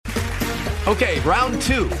Okay, round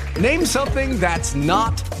two. Name something that's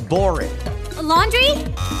not boring. A laundry?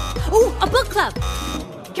 Ooh, a book club.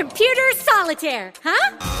 Computer solitaire,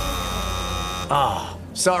 huh? Ah,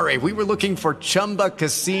 sorry, we were looking for Chumba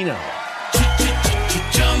Casino.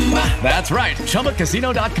 That's right,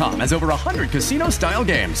 ChumbaCasino.com has over 100 casino-style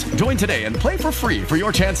games. Join today and play for free for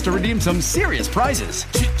your chance to redeem some serious prizes.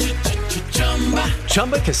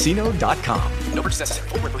 ChumbaCasino.com. No purchase necessary.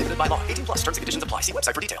 Void where prohibited by law. 18+ terms and conditions apply. See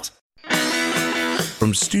website for details.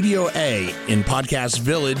 From Studio A in Podcast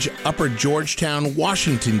Village, Upper Georgetown,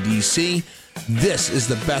 Washington, D.C., this is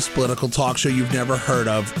the best political talk show you've never heard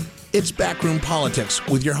of. It's Backroom Politics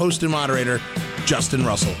with your host and moderator, Justin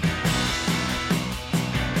Russell.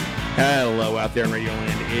 Hello out there in Radio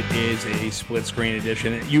Land. It is a split-screen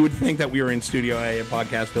edition. You would think that we were in Studio A at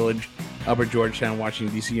Podcast Village, Upper Georgetown,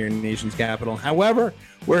 Washington, D.C., your nation's capital. However,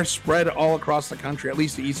 we're spread all across the country, at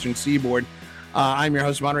least the eastern seaboard. I'm your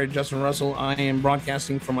host and moderator, Justin Russell. I am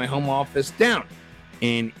broadcasting from my home office down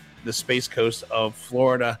in the Space Coast of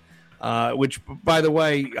Florida, which, by the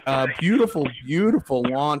way, beautiful, beautiful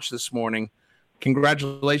launch this morning.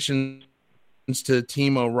 Congratulations to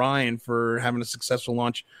Team Orion for having a successful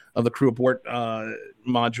launch of the crew abort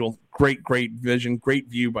module. Great vision, great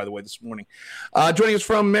view, by the way, this morning. Joining us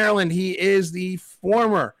from Maryland, he is the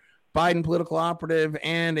former Biden political operative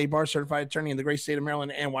and a bar-certified attorney in the great state of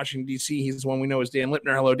Maryland and Washington, D.C. He's the one we know as Dan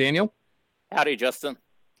Lipner. Hello, Daniel. Howdy, Justin.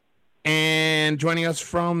 And joining us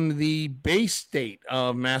from the Bay State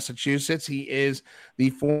of Massachusetts, he is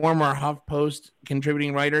the former HuffPost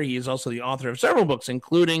contributing writer. He is also the author of several books,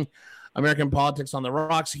 including American Politics on the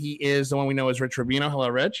Rocks. He is the one we know as Rich Rubino. Hello,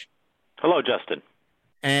 Rich. Hello, Justin.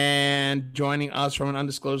 And joining us from an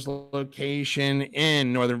undisclosed location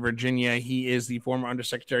in Northern Virginia, he is the former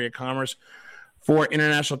Undersecretary of Commerce for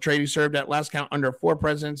International Trade. He served at last count under 4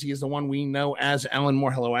 presidents. He is the one we know as Alan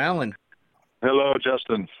Moore. Hello, Alan. Hello,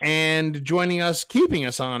 Justin. And joining us, keeping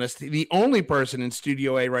us honest, the only person in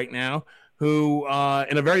Studio A right now who,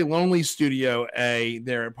 in a very lonely Studio A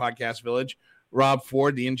there at Podcast Village, Rob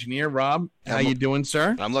Ford, the engineer. Rob, how you doing,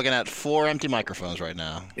 sir? I'm looking at 4 empty microphones right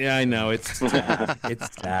now. Yeah, I know. It's sad. It's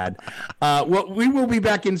sad. Well, we will be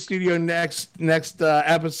back in studio next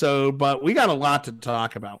episode, but we got a lot to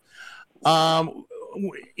talk about. I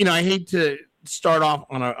hate to start off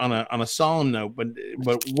on a solemn note,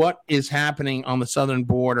 but what is happening on the southern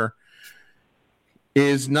border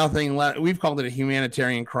is nothing less. We've called it a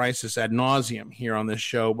humanitarian crisis ad nauseum here on this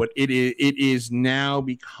show, but it is now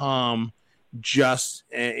become just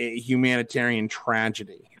a humanitarian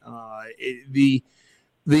tragedy. The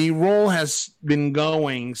role has been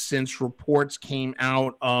going since reports came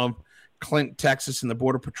out of Clint, Texas, and the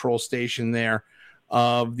Border Patrol station there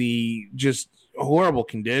of the just horrible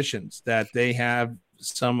conditions that they have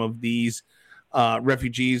some of these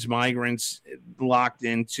refugees, migrants locked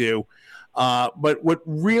into. But what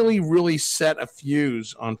really, really set a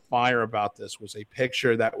fuse on fire about this was a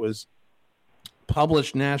picture that was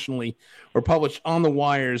published nationally or published on the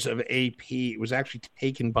wires of AP. It was actually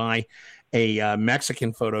taken by a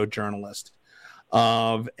Mexican photojournalist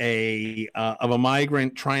of a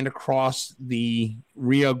migrant trying to cross the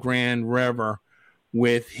Rio Grande River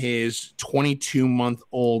with his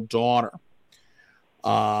 22-month-old daughter.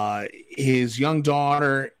 His young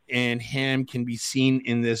daughter and him can be seen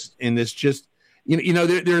in this just,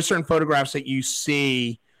 there are certain photographs that you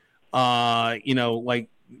see, like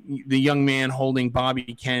the young man holding Bobby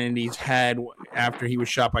Kennedy's head after he was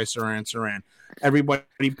shot by Saran. Everybody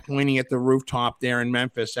pointing at the rooftop there in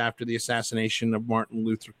Memphis after the assassination of Martin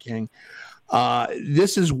Luther King.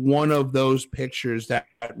 This is one of those pictures that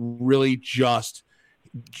really just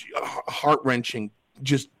heart-wrenching,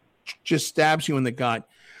 just stabs you in the gut.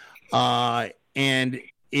 And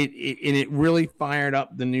it really fired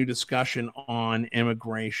up the new discussion on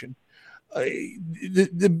immigration.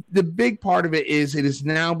 The big part of it has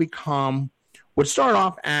now become what started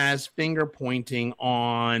off as finger pointing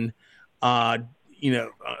on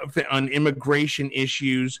immigration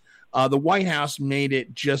issues. The White House made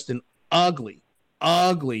it just an ugly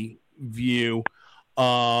view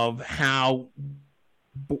of how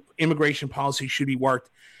immigration policy should be worked.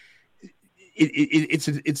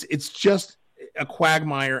 It's just a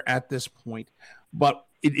quagmire at this point, but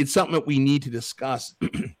it's something that we need to discuss.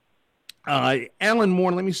 Alan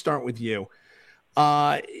Moore, let me start with you.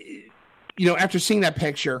 After seeing that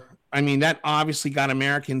picture, I mean, that obviously got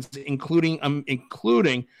Americans,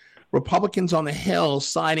 including Republicans on the Hill,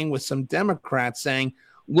 siding with some Democrats saying,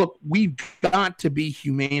 look, we've got to be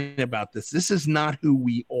humane about this. This is not who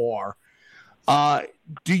we are.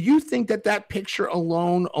 do you think that picture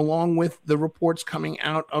alone, along with the reports coming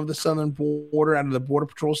out of the southern border, out of the border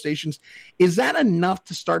patrol stations, is that enough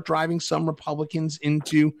to start driving some Republicans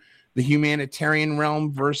into the humanitarian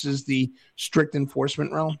realm versus the strict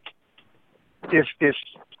enforcement realm? If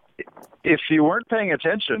you weren't paying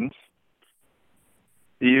attention,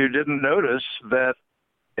 you didn't notice that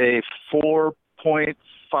a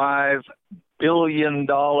 $4.5 billion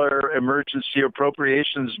emergency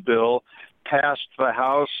appropriations bill passed the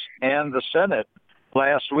House and the Senate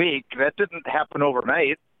last week. That didn't happen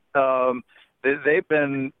overnight. They've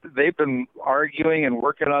been arguing and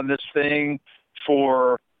working on this thing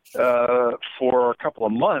for a couple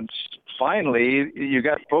of months. Finally, you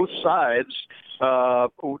got both sides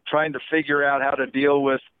trying to figure out how to deal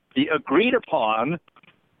with the agreed upon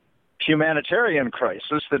humanitarian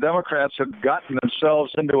crisis. The Democrats have gotten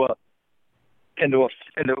themselves into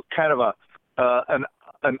kind of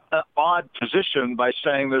an odd position by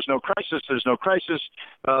saying there's no crisis.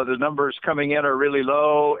 The numbers coming in are really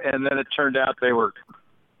low, and then it turned out they were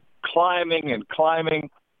climbing, and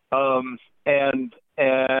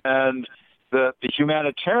the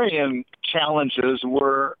humanitarian challenges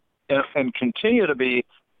were and continue to be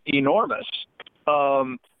enormous.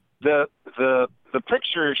 The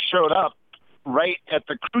picture showed up right at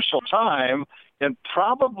the crucial time, and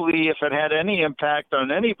probably if it had any impact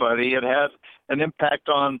on anybody, it had an impact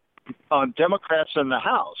on Democrats in the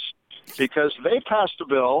House, because they passed a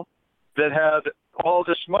bill that had all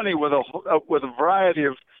this money with a variety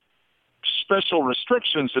of special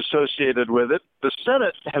restrictions associated with it. The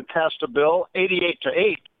Senate had passed a bill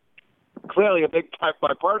 88-8, clearly a big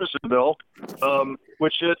bipartisan bill,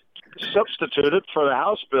 which it substituted for the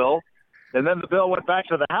House bill. And then the bill went back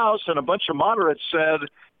to the House, and a bunch of moderates said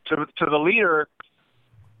to the leader,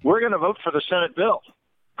 "We're going to vote for the Senate bill.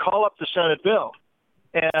 Call up the Senate bill."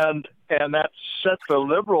 And that set the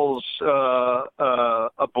liberals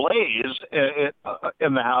ablaze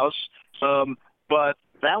in the House. But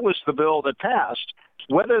that was the bill that passed.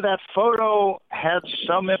 Whether that photo had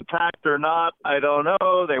some impact or not, I don't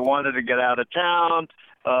know. They wanted to get out of town.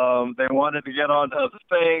 They wanted to get on to other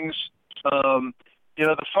things.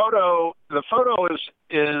 The photo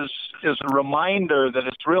is a reminder that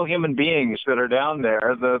it's real human beings that are down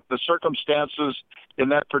there. The circumstances in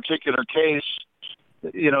that particular case,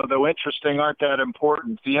 though interesting, aren't that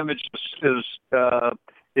important. The image is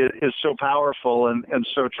so powerful and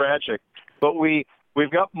so tragic. But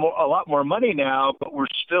we've got a lot more money now, but we're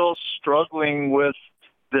still struggling with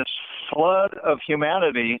this flood of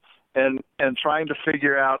humanity and trying to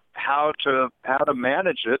figure out how to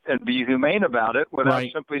manage it and be humane about it without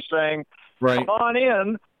simply saying, "Come on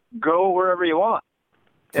in, go wherever you want."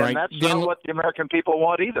 And that's not what the American people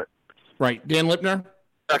want either. Right. Dan Lipner?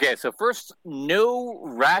 Okay, so first, no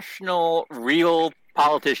rational, real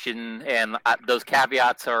politician, and those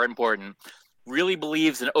caveats are important, really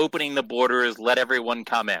believes in opening the borders, let everyone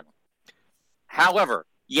come in. However,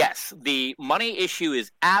 yes, the money issue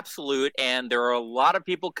is absolute, and there are a lot of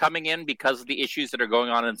people coming in because of the issues that are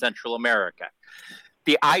going on in Central America.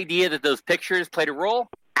 The idea that those pictures played a role,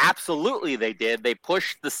 absolutely they did. They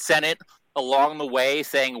pushed the Senate along the way,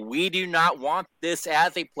 saying we do not want this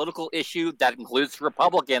as a political issue that includes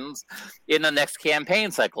Republicans in the next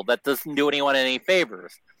campaign cycle. That doesn't do anyone any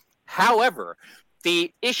favors. However,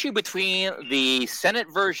 the issue between the Senate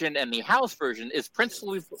version and the House version is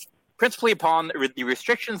principally upon the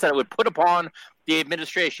restrictions that it would put upon the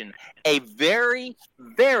administration. A very,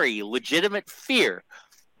 very legitimate fear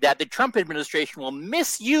that the Trump administration will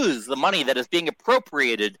misuse the money that is being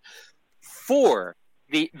appropriated for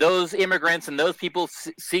those immigrants and those people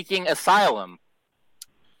seeking asylum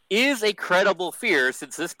is a credible fear,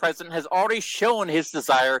 since this president has already shown his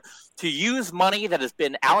desire to use money that has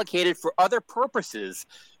been allocated for other purposes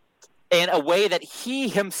in a way that he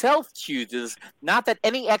himself chooses, not that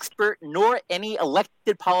any expert nor any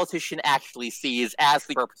elected politician actually sees as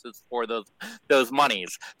the purposes for those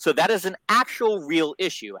monies. So that is an actual real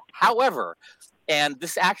issue. However, and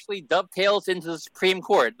this actually dovetails into the Supreme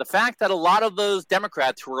Court, the fact that a lot of those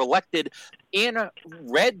Democrats who were elected in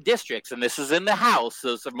red districts, and this is in the House,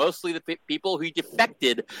 those are mostly the people who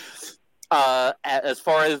defected as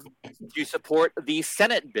far as to support the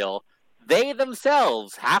Senate bill, they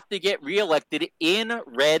themselves have to get reelected in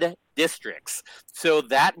red districts. So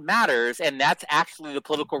that matters, and that's actually the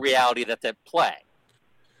political reality that's at play.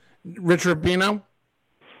 Richard Pino?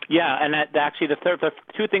 Yeah, and that actually the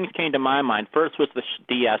two things came to my mind. First was the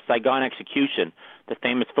Saigon execution. the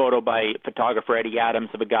famous photo by photographer Eddie Adams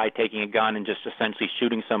of a guy taking a gun and just essentially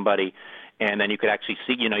shooting somebody. And then you could actually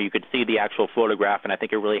see, you could see the actual photograph, and I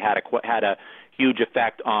think it really had a huge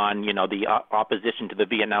effect on, the opposition to the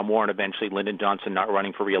Vietnam War and eventually Lyndon Johnson not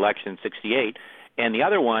running for re-election in '68. And the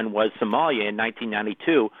other one was Somalia in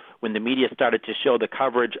 1992, when the media started to show the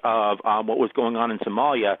coverage of what was going on in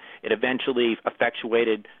Somalia. It eventually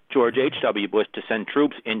effectuated George H.W. Bush to send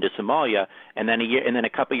troops into Somalia, and then a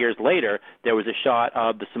couple of years later, there was a shot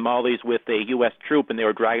of the Somalis with a U.S. troop, and they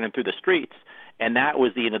were dragging them through the streets. And that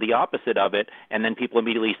was the opposite of it. And then people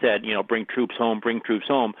immediately said, bring troops home, bring troops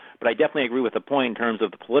home. But I definitely agree with the point in terms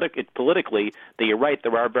of politically that you're right.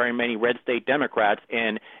 There are very many red state Democrats,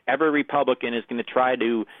 and every Republican is going to try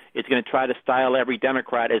to style every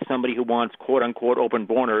Democrat as somebody who wants quote unquote open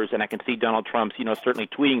borders. And I can see Donald Trump, certainly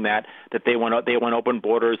tweeting that they want open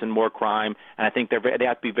borders and more crime. And I think they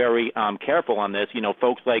have to be very careful on this.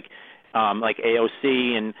 Folks like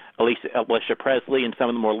AOC and Alicia Presley and some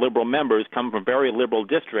of the more liberal members come from very liberal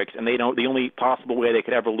districts, and the only possible way they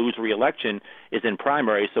could ever lose re-election is in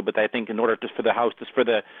primaries. But I think in order for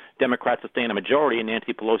the Democrats to stay in a majority, and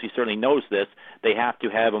Nancy Pelosi certainly knows this, they have to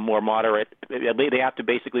have a more moderate. They have to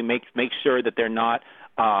basically make sure that they're not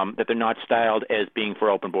styled as being for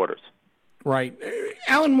open borders. Right,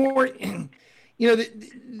 Alan Moore.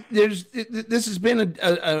 This has been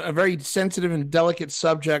a very sensitive and delicate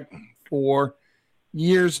subject for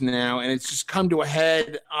years now, and it's just come to a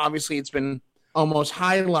head. Obviously, it's been almost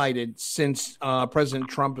highlighted since President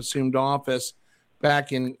Trump assumed office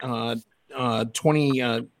back in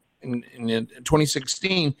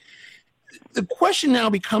 2016. The question now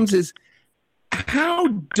becomes is, how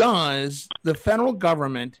does the federal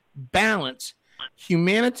government balance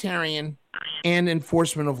humanitarian and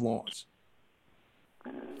enforcement of laws?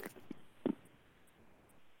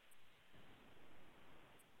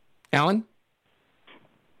 Alan?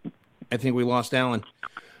 I think we lost Alan.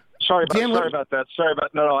 Sorry about that.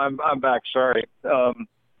 No, I'm back. Sorry.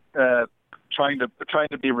 Trying to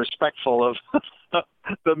be respectful of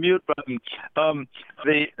the mute button.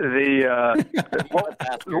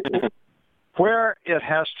 Where it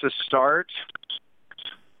has to start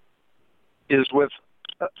is with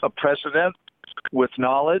a president with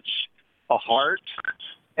knowledge, a heart,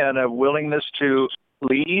 and a willingness to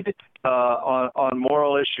lead on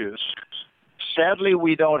moral issues. Sadly,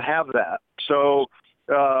 we don't have that. So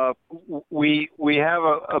we have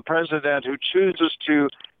a president who chooses to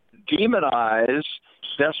demonize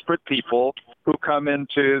desperate people who come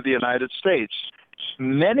into the United States,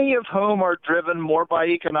 many of whom are driven more by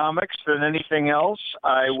economics than anything else,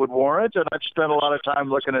 I would warrant. And I've spent a lot of time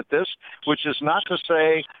looking at this, which is not to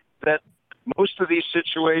say that most of these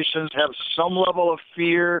situations have some level of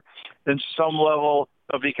fear and some level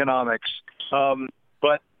of economics.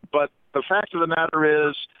 But the fact of the matter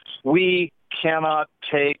is we cannot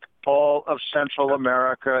take all of Central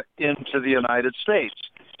America into the United States.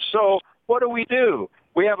 So what do?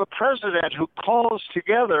 We have a president who calls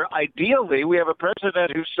together, ideally, we have a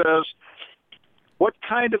president who says, what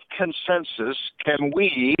kind of consensus can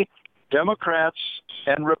we, Democrats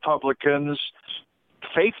and Republicans,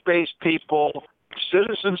 faith-based people,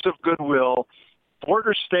 citizens of goodwill,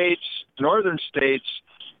 border states, northern states,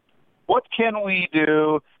 what can we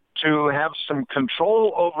do to have some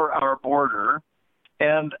control over our border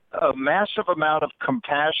and a massive amount of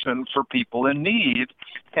compassion for people in need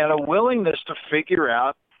and a willingness to figure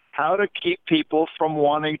out how to keep people from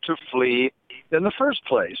wanting to flee in the first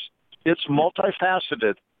place? It's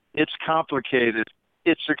multifaceted. It's complicated.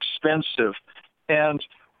 It's expensive. And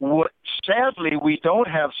sadly, we don't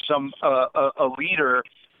have a leader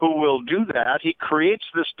who will do that. He creates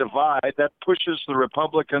this divide that pushes the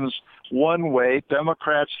Republicans one way,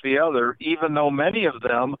 Democrats the other, even though many of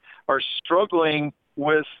them are struggling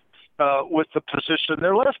with the position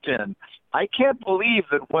they're left in. I can't believe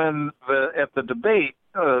that when at the debate,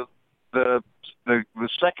 the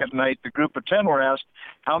second night, the group of 10 were asked,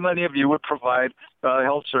 how many of you would provide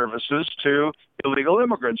health services to illegal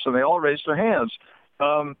immigrants? And they all raised their hands.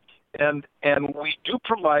 And we do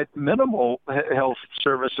provide minimal health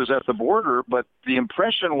services at the border, but the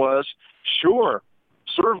impression was, sure,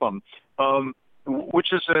 serve them,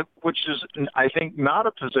 which is I think not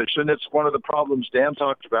a position. It's one of the problems Dan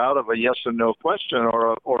talked about of a yes and no question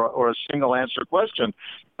or a single answer question.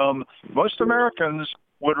 Most Americans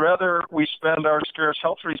would rather we spend our scarce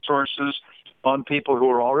health resources on people who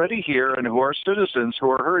are already here and who are citizens who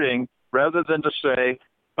are hurting, rather than to say,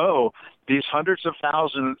 oh, these hundreds of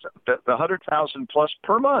thousands, the 100,000 plus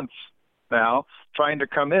per month now trying to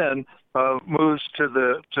come in moves to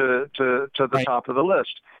the right. top of the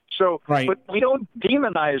list. So, Right. but we don't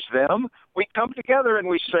demonize them. We come together and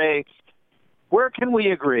we say, where can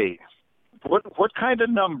we agree? What kind of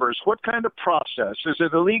numbers? What kind of process? Is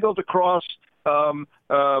it illegal to cross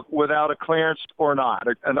without a clearance or not?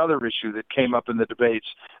 Another issue that came up in the debates.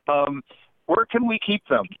 Where can we keep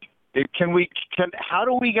them? How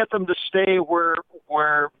do we get them to stay where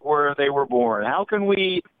they were born? How can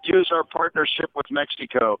we use our partnership with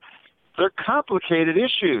Mexico? They're complicated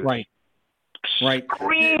issues. Right.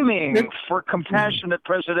 Screaming for compassionate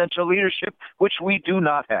presidential leadership, which we do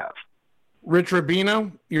not have. Rich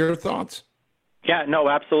Rubino, your thoughts? Yeah, no,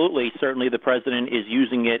 absolutely. Certainly, the president is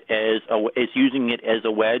using it as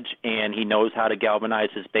a wedge, and he knows how to galvanize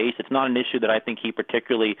his base. It's not an issue that I think he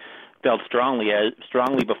particularly felt strongly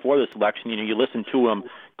before this election. You know, you listen to him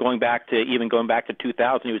going back to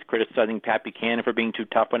 2000. He was criticizing Pat Buchanan for being too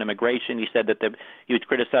tough on immigration. He said that he was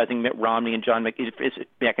criticizing Mitt Romney and John McCain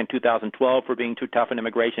back in 2012 for being too tough on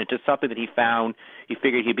immigration. It's just something that he found. He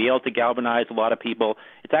figured he'd be able to galvanize a lot of people.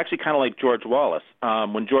 It's actually kind of like George Wallace.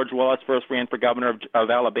 When George Wallace first ran for governor of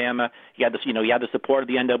Alabama, he had the support of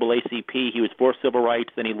the NAACP. He was for civil rights.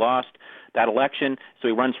 Then he lost that election, so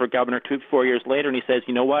he runs for governor 4 years later, and he says,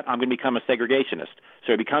 you know what, I'm going to become a segregationist.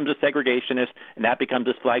 So he becomes a segregationist, and that becomes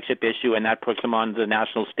his flagship issue, and that puts him on the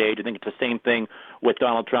national stage. I think it's the same thing with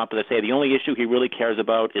Donald Trump. As I say, the only issue he really cares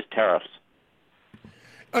about is tariffs.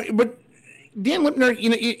 But Dan Lipner,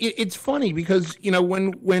 it's funny because,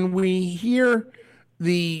 when we hear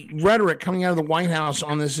the rhetoric coming out of the White House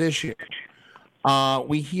on this issue,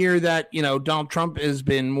 we hear that, Donald Trump has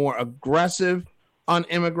been more aggressive on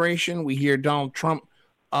immigration. We hear Donald Trump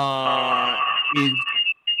we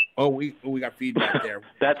got feedback there.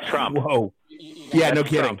 That's Trump. Whoa. Yeah, no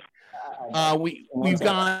kidding. We've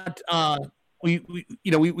got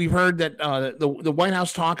we've heard that the White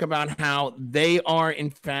House talk about how they are in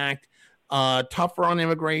fact tougher on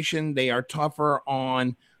immigration. They are tougher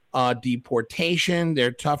on deportation.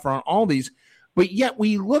 They're tougher on all these. But yet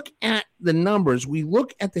we look at the numbers. We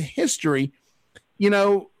look at the history.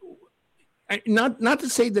 Not to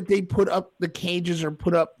say that they put up the cages or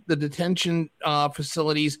put up the detention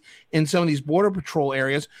facilities in some of these Border Patrol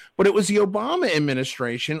areas, but it was the Obama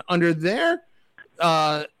administration under their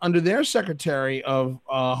Secretary of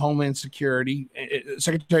Homeland Security,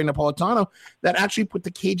 Secretary Napolitano, that actually put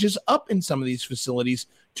the cages up in some of these facilities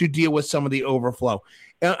to deal with some of the overflow.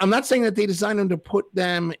 I'm not saying that they designed them to put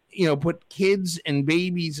kids and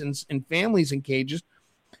babies and families in cages,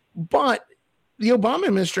 but the Obama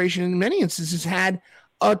administration, in many instances, had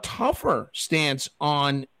a tougher stance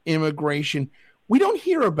on immigration. We don't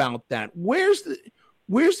hear about that. Where's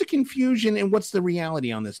the confusion, and what's the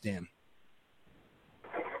reality on this, Dan?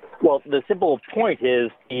 Well, the simple point is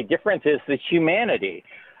the difference is the humanity.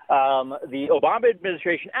 The Obama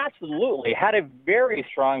administration absolutely had a very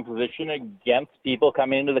strong position against people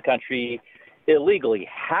coming into the country illegally.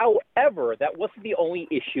 However, that wasn't the only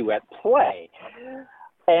issue at play.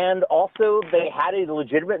 And also, they had a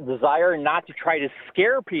legitimate desire not to try to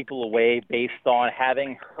scare people away based on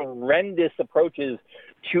having horrendous approaches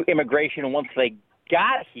to immigration once they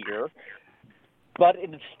got here, but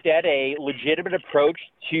instead a legitimate approach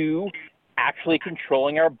to actually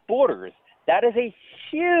controlling our borders. That is a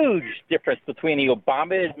huge difference between the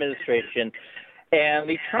Obama administration and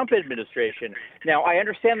the Trump administration. Now, I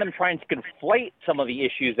understand them trying to conflate some of the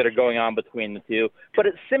issues that are going on between the two, but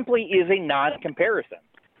it simply is a non-comparison.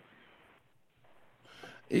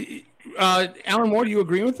 Alan Moore, do you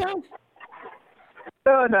agree with that?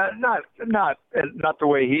 No, not the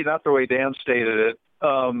way Dan stated it.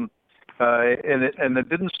 And it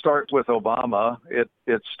didn't start with Obama. It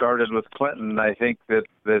started with Clinton. I think that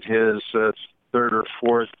his third or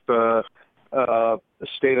fourth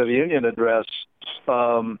State of the Union address,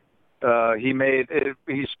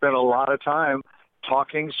 he spent a lot of time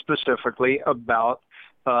talking specifically about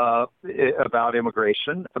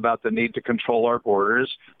immigration, about the need to control our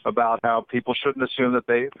borders, about how people shouldn't assume that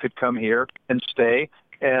they could come here and stay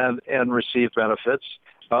and receive benefits.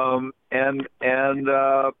 And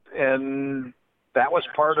that was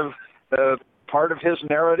part of his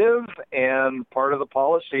narrative and part of the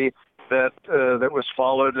policy that was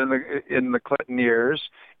followed in the Clinton years,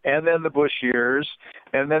 and then the Bush years,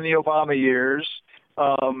 and then the Obama years.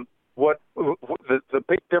 What the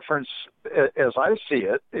big difference, as I see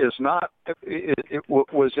it, is not it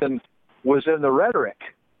was in the rhetoric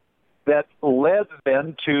that led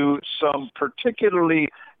then to some particularly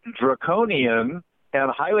draconian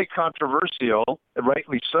and highly controversial,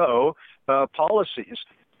 rightly so, policies.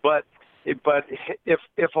 But if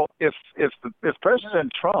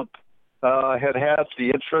President Trump had the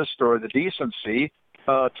interest or the decency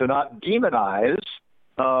to not demonize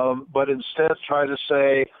but instead try to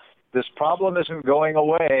say, this problem isn't going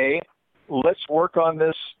away. Let's work on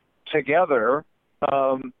this together.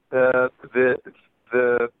 There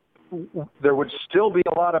would still be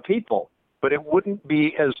a lot of people, but it wouldn't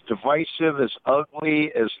be as divisive, as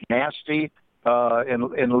ugly, as nasty,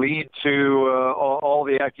 and lead to all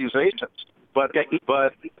the accusations. But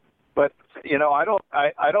you know, I don't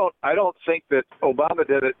think that Obama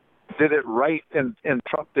did it right and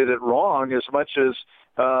Trump did it wrong as much as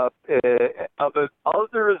other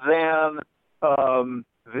than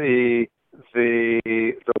the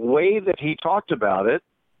way that he talked about it.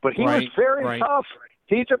 But he was very tough.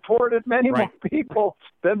 He deported many more people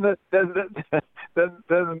than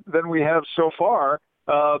we have so far.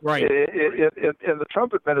 In the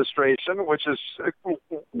Trump administration, which is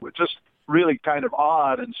just really kind of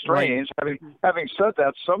odd and strange. Having said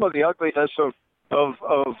that, some of the ugliness of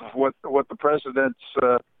what the president's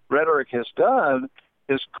rhetoric has done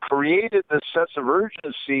has created this sense of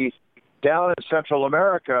urgency down in Central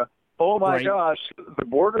America. Oh my gosh, the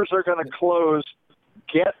borders are going to close.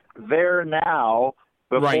 Get there now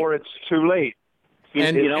before it's too late.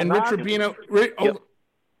 And Rich Rubino, Rich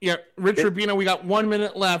Rubino, we got 1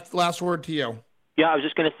 minute left. Last word to you. Yeah, I was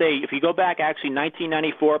just going to say, if you go back, actually,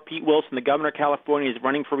 1994, Pete Wilson, the governor of California, is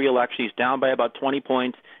running for re-election. He's down by about 20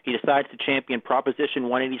 points. He decides to champion Proposition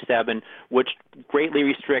 187, which greatly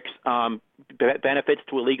restricts benefits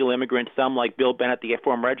to illegal immigrants. Some, like Bill Bennett, the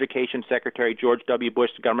former education secretary, George W.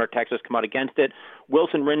 Bush, the governor of Texas, come out against it.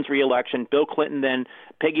 Wilson wins re-election. Bill Clinton then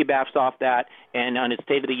piggybacks off that, and on his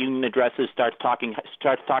State of the Union addresses starts talking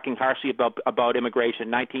harshly about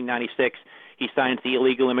immigration. 1996. He signs the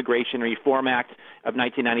Illegal Immigration Reform Act of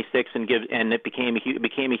 1996, and it became a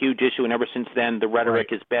huge issue. And ever since then, the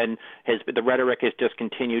rhetoric has just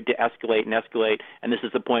continued to escalate, and this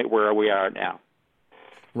is the point where we are now.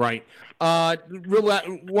 Right.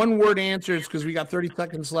 One word answers, because we got 30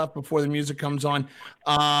 seconds left before the music comes on.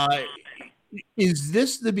 Is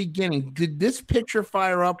this the beginning? Did this picture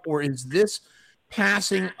fire up, or is this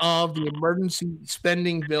passing of the emergency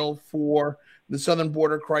spending bill for the southern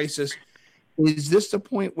border crisis? Is this the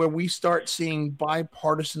point where we start seeing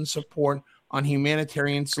bipartisan support on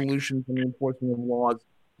humanitarian solutions and the enforcement of laws?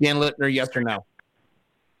 Dan Littner, yes or no?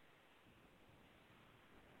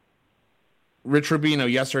 Rich Rubino,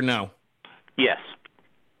 yes or no? Yes.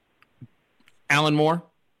 Alan Moore?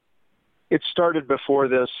 It started before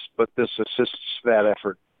this, but this assists that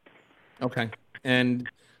effort. Okay. And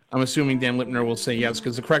I'm assuming Dan Littner will say yes,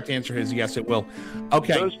 because the correct answer is yes, it will.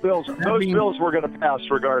 Okay. Those bills were going to pass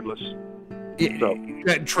regardless. So.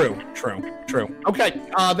 True. Okay,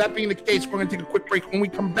 that being the case, we're going to take a quick break. When we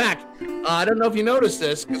come back, I don't know if you noticed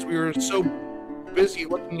this, because we were so busy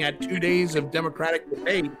looking at 2 days of Democratic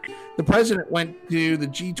debate. The president went to the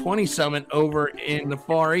G20 summit over in the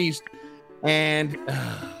Far East, and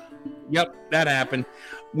yep, that happened.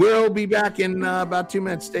 We'll be back in about 2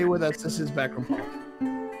 minutes. Stay with us. This is Backroom Politics.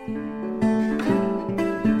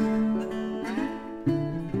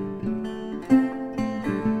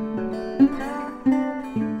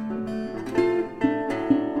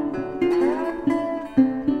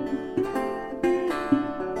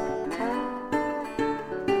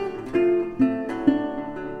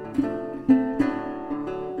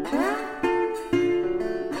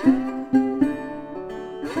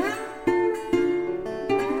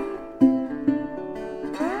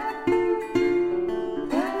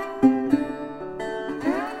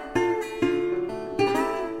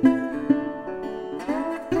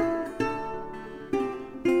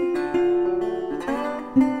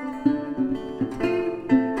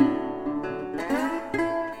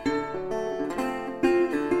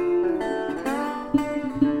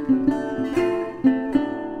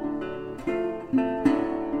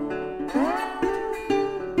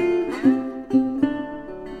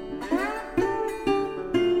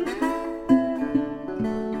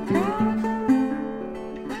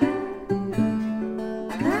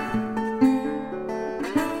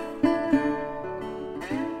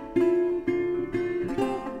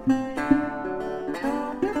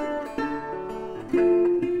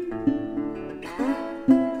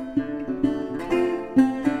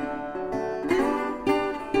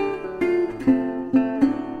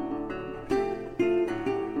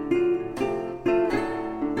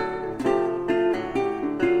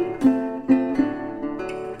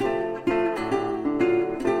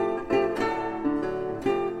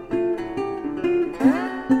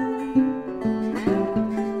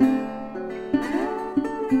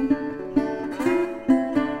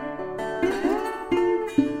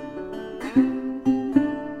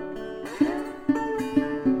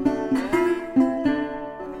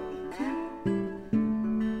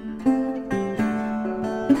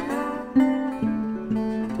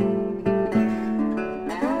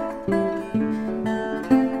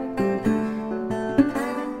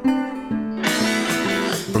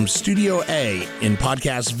 From Studio A in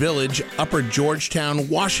Podcast Village, Upper Georgetown,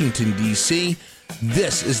 Washington, D.C.,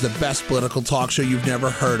 this is the best political talk show you've never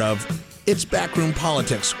heard of. It's Backroom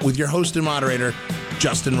Politics with your host and moderator,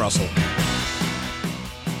 Justin Russell.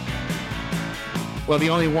 Well, the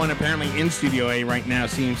only one apparently in Studio A right now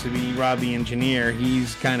seems to be Rob the engineer.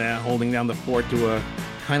 He's kind of holding down the fort to a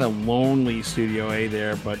kind of lonely Studio A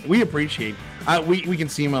there, but we appreciate we can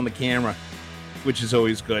see him on the camera, which is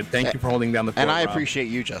always good. Thank you for holding down the fort, And I Rob. appreciate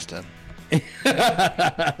you, Justin.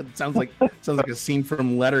 sounds like a scene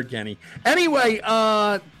from Letterkenny. Anyway,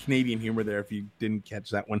 Canadian humor there if you didn't catch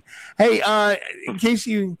that one. Hey, in case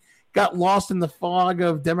you got lost in the fog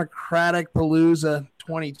of Democratic Palooza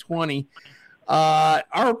 2020,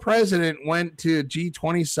 our president went to a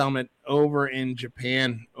G20 summit over in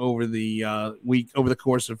Japan over the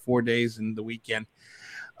course of 4 days and the weekend.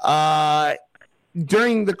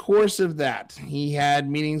 During the course of that, he had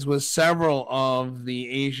meetings with several of the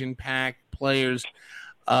Asian PAC players,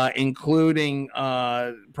 including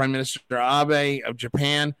Prime Minister Abe of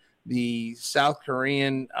Japan, the South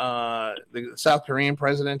Korean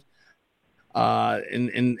president,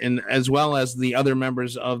 and as well as the other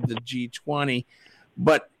members of the G20.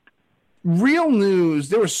 But real news,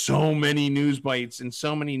 there were so many news bites and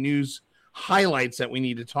so many news highlights that we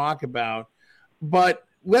need to talk about. But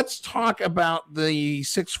let's talk about the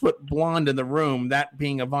 6-foot blonde in the room, that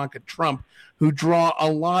being Ivanka Trump, who draw a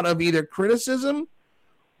lot of either criticism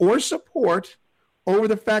or support over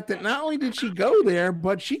the fact that not only did she go there,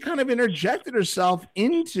 but she kind of interjected herself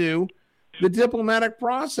into the diplomatic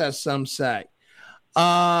process, some say.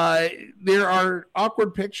 There are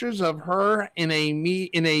awkward pictures of her in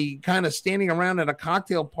a kind of standing around at a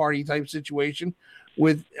cocktail party type situation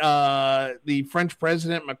with the French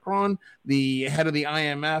President Macron, the head of the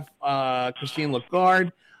IMF, Christine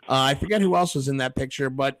Lagarde. I forget who else was in that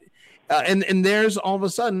picture, but and there's all of a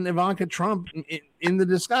sudden Ivanka Trump in the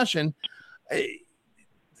discussion.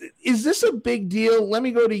 Is this a big deal? Let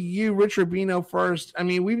me go to you, Rich Rubino, first. I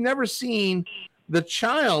mean, we've never seen the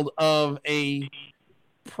child of a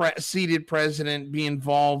seated president be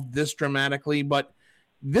involved this dramatically, but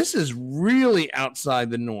this is really outside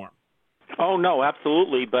the norm. Oh, no,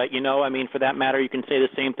 absolutely. But, I mean, for that matter, you can say the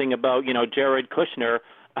same thing about, Jared Kushner,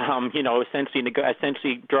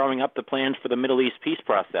 essentially drawing up the plans for the Middle East peace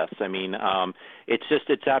process. I mean, it's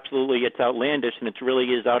outlandish, and it really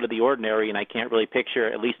is out of the ordinary, and I can't really picture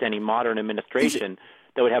at least any modern administration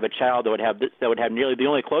that would have a child that would have nearly, the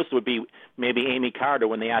only closest would be maybe Amy Carter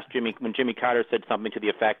when Jimmy Carter said something to the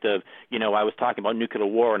effect of, I was talking about nuclear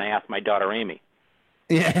war and I asked my daughter Amy.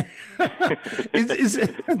 Yeah,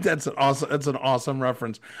 that's an awesome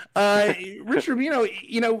reference. Rich Rubino,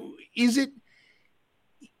 is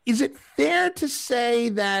it fair to say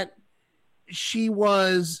that she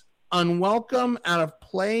was unwelcome, out of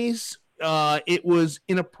place? It was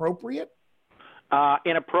inappropriate?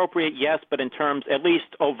 Inappropriate, yes, but in terms, at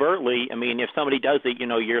least overtly, I mean, if somebody does it,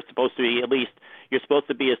 you're supposed to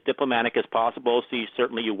be as diplomatic as possible. So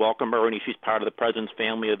you welcome her, and she's part of the president's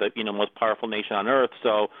family of the most powerful nation on earth.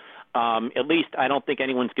 So at least I don't think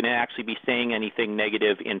anyone's going to actually be saying anything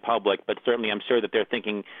negative in public, but certainly I'm sure that they're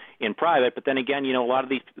thinking in private. But then again, there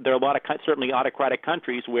are a lot of certainly autocratic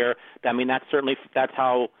countries where, I mean, that's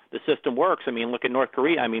how the system works. I mean, look at North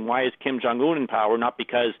Korea. I mean, why is Kim Jong-un in power? Not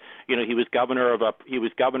because, he was governor of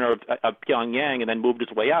Pyongyang and then moved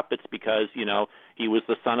his way up. It's because, he was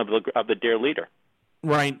the son of the dear leader.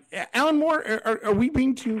 Right. Alan Moore, are we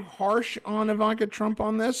being too harsh on Ivanka Trump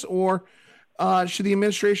on this, or should the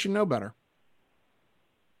administration know better?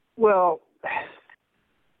 Well,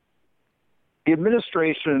 the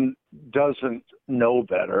administration doesn't know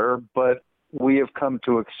better, but we have come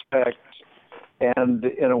to expect and,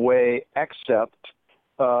 in a way, accept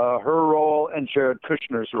her role and Jared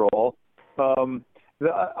Kushner's role.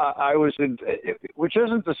 Which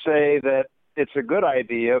isn't to say that it's a good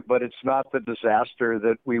idea, but it's not the disaster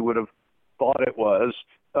that we would have thought it was.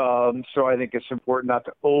 So I think it's important not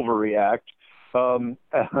to overreact.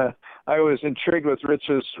 I was intrigued with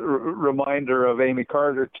Rich's reminder of Amy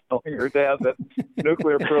Carter telling her dad that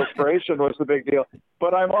nuclear proliferation was the big deal.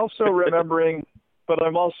 But I'm also remembering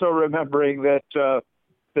that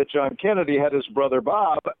John Kennedy had his brother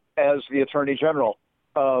Bob as the Attorney General,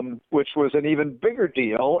 which was an even bigger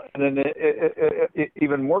deal and an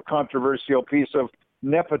even more controversial piece of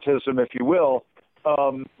nepotism, if you will,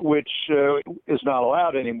 which is not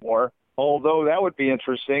allowed anymore. Although that would be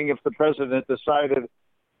interesting if the president decided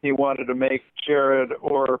he wanted to make Jared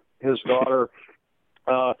or his daughter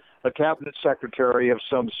a cabinet secretary of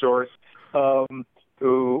some sort. What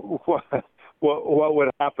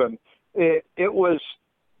would happen? It was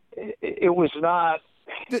not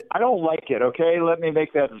I don't like it. Okay, let me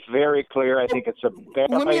make that very clear. I think it's a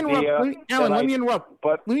bad idea. Alan, let me interrupt.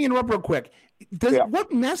 Let me interrupt real quick.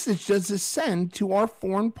 What message does this send to our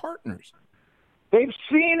foreign partners? They've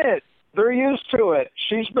seen it. They're used to it.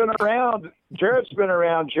 She's been around. Jared's been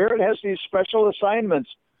around. Jared has these special assignments.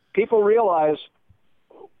 People realize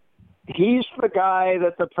he's the guy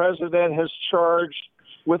that the president has charged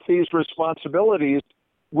with these responsibilities.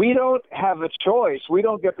 We don't have a choice. We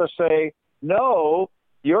don't get to say, no,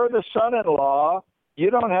 you're the son-in-law. You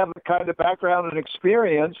don't have the kind of background and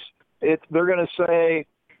experience. They're going to say,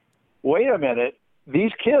 wait a minute,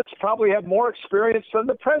 these kids probably have more experience than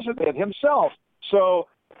the president himself. So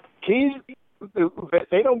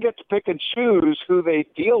they don't get to pick and choose who they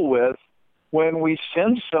deal with when we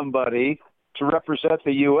send somebody to represent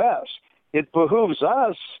the U.S. It behooves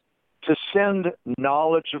us to send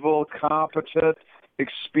knowledgeable, competent,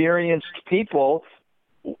 experienced people.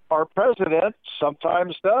 Our president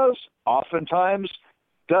sometimes does, oftentimes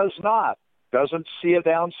does not, doesn't see a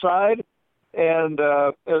downside. And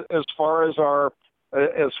as far as our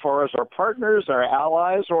partners, our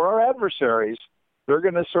allies, or our adversaries, they're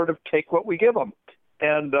going to sort of take what we give them.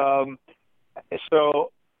 And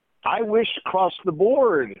so I wish across the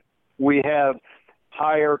board we have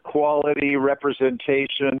higher quality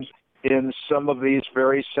representation in some of these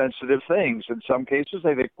very sensitive things. In some cases,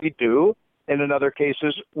 I think we do. And in other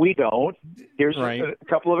cases, we don't. Here's a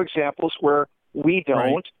couple of examples where we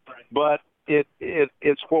don't, but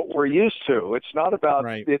it's what we're used to. It's not about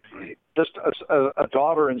just a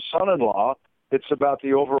daughter and son-in-law. It's about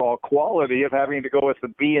the overall quality of having to go with the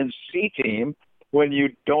B and C team when you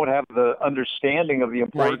don't have the understanding of the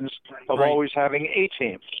importance of always having a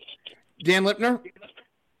team. Dan Lipner?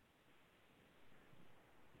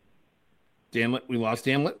 We lost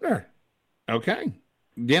Dan Lipner. Okay.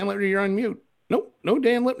 Dan Lipner, you're on mute. No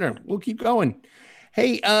Dan Lipner. We'll keep going.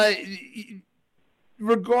 Hey,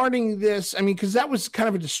 regarding this, I mean, because that was kind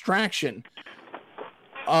of a distraction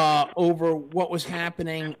over what was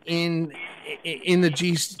happening in the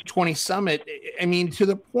G20 summit. I mean, to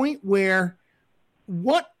the point where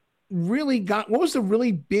what was the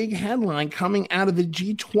really big headline coming out of the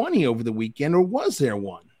G20 over the weekend, or was there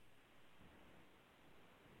one?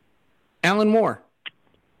 Alan Moore.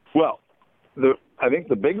 Well, I think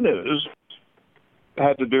the big news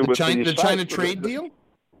had to do with the China trade deal,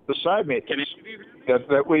 the side meetings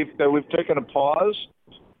that we've taken a pause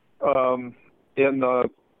in the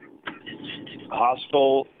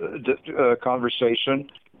hostile conversation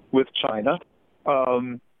with China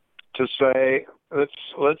to say let's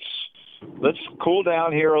cool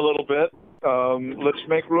down here a little bit. Let's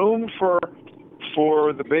make room for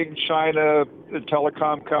the big China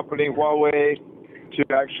telecom company Huawei to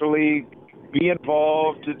actually be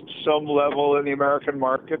involved at some level in the American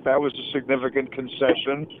market. That was a significant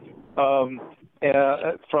concession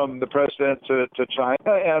from the president to China.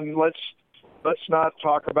 And let's not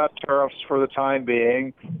talk about tariffs for the time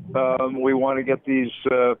being. We want to get these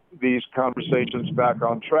conversations back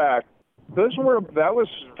on track. That was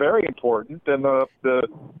very important, and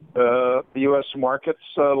the U.S. markets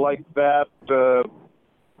like that,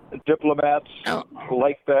 diplomats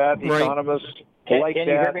like that, economists like that. Can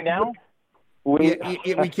you hear me now? We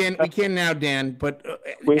can now, Dan. But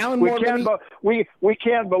Alan Moore, we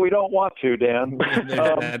can, but we don't want to, Dan.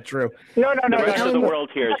 That's true. No. The rest of the world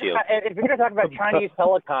hears you. If you're going to talk about Chinese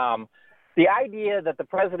telecom, the idea that the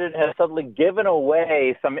president has suddenly given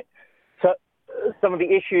away some of the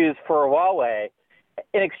issues for Huawei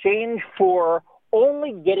in exchange for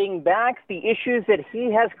only getting back the issues that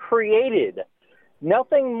he has created.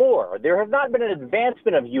 Nothing more. There has not been an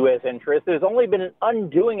advancement of U.S. interests. There's only been an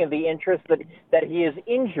undoing of the interests that he has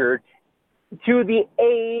injured to the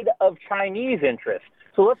aid of Chinese interests.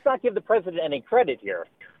 So let's not give the president any credit here.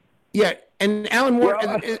 Yeah, and Alan Moore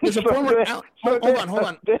is a former. Hold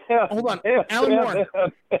on. Alan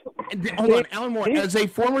Moore, as a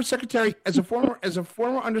former secretary, as a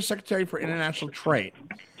former undersecretary for international trade,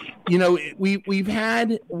 you know, we've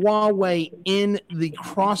had Huawei in the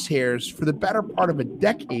crosshairs for the better part of a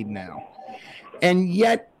decade now, and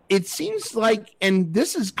yet it seems like, and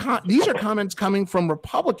these are comments coming from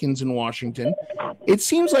Republicans in Washington. It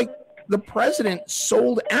seems like the president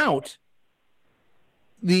sold out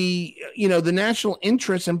the national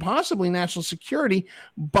interests and possibly national security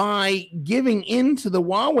by giving in to the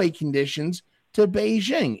Huawei conditions to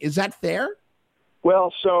Beijing. Is that fair?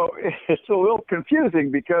 Well, so it's a little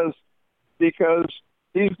confusing because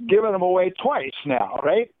he's given them away twice now,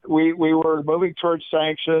 right? We were moving towards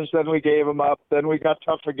sanctions, then we gave them up, then we got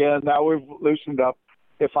tough again, now we've loosened up.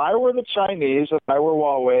 If I were the Chinese, if I were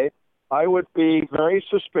Huawei, I would be very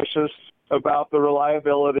suspicious about the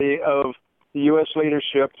reliability of the U.S.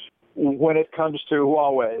 leadership when it comes to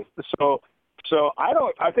Huawei. So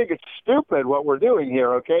I think it's stupid what we're doing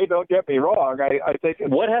here. Okay, don't get me wrong. I think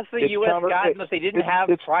what has the U.S. gotten that they didn't have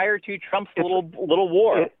prior to Trump's little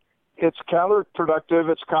war? It's counterproductive.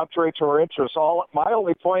 It's contrary to our interests. My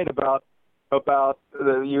only point about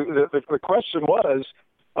the question was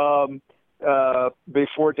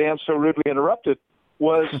before Dan so rudely interrupted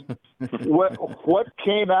was what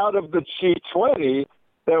came out of the G20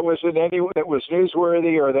 that was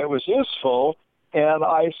newsworthy or that was useful. And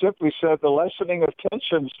I simply said the lessening of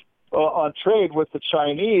tensions on trade with the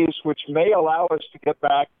Chinese, which may allow us to get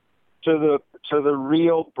back to the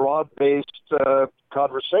real broad-based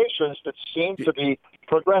conversations that seem to be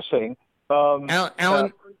progressing.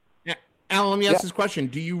 Alan, let me ask this question.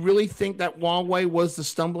 Do you really think that Huawei was the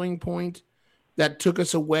stumbling point that took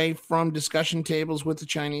us away from discussion tables with the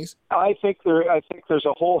Chinese? I think there's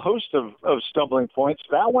a whole host of stumbling points.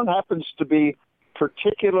 That one happens to be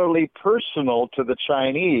particularly personal to the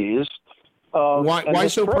Chinese. Why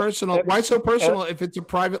so personal? Why so personal if it's a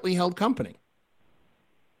privately held company?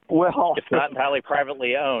 Well, it's not entirely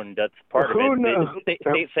privately owned. That's part of it.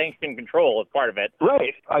 State sanctioned control is part of it.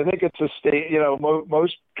 Right. I think it's a state.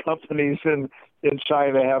 Most companies in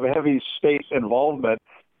China have a heavy state involvement,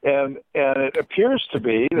 and it appears to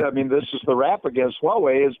be. I mean, this is the rap against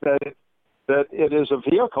Huawei is that it is a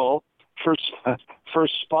vehicle for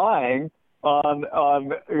spying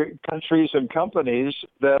on countries and companies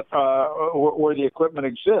that where the equipment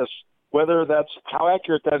exists. Whether that's how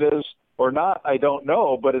accurate that is or not, I don't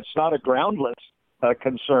know, but it's not a groundless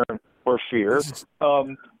concern or fear.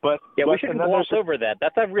 We shouldn't gloss over that.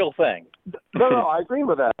 That's a real thing. No, I agree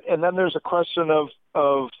with that. And then there's a question of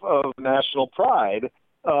national pride,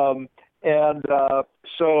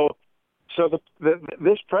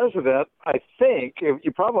 this president, I think, if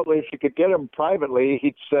you could get him privately,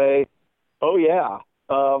 he'd say, "Oh yeah,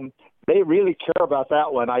 they really care about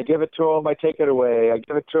that one. I give it to them, I take it away. I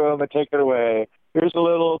give it to them, I take it away. Here's a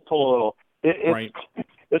little, pull a little."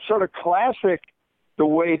 It's sort of classic the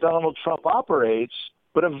way Donald Trump operates,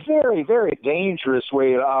 but a very, very dangerous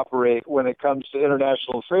way to operate when it comes to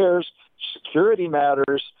international affairs, security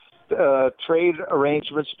matters, trade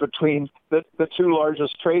arrangements between the two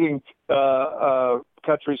largest trading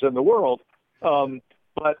countries in the world.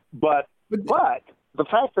 But the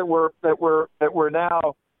fact that we're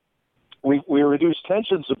now we reduce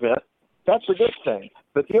tensions a bit, that's a good thing.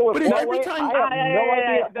 But deal with Huawei, every time, I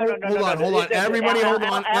have no idea. Hold on. Everybody, hold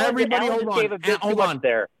on. Everybody, hold on.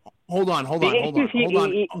 Hold on.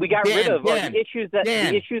 We got rid of the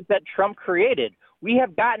issues that Trump created. We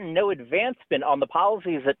have gotten no advancement on the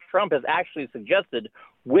policies that Trump has actually suggested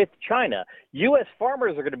with China. U.S.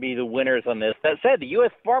 farmers are going to be the winners on this. That said, the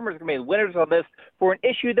U.S. farmers are going to be the winners on this for an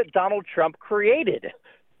issue that Donald Trump created.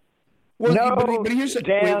 Well, no, but here's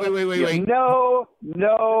Dan, wait. No,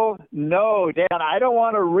 Dan. I don't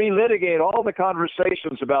want to relitigate all the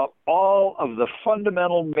conversations about all of the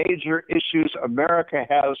fundamental major issues America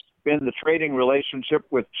has in the trading relationship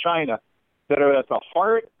with China that are at the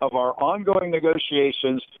heart of our ongoing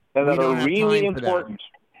negotiations and that are really important.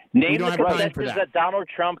 Name the concessions that Donald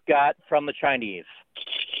Trump got from the Chinese.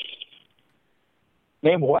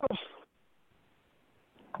 Name what?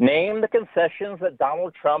 Name the concessions that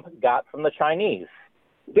Donald Trump got from the Chinese.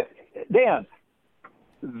 Dan,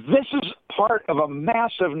 this is part of a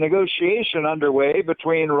massive negotiation underway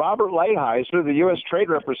between Robert Lighthizer, the U.S. trade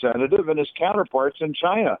representative, and his counterparts in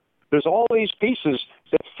China. There's all these pieces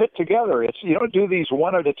that fit together. You don't do these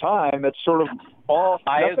one at a time. It's sort of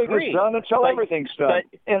nothing is done until everything's done.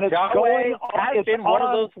 And it's going on. Has been one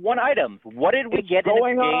of those one items. What did we get in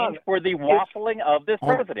exchange for the waffling of this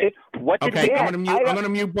president? What did we get? I'm going to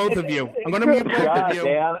mute both of you. I'm going to mute both of you.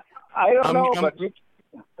 Dan, I don't know, but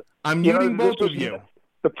I'm muting both of you.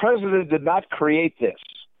 The president did not create this.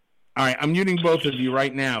 All right, I'm muting both of you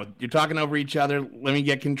right now. You're talking over each other. Let me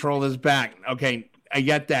get control of this back. Okay, I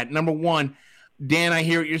get that. Number one, Dan, I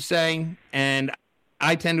hear what you're saying, and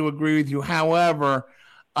I tend to agree with you. However,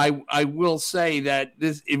 I will say that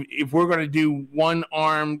this, if we're going to do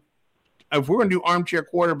armchair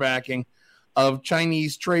quarterbacking of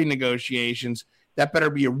Chinese trade negotiations, that better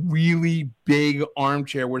be a really big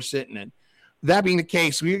armchair we're sitting in. That being the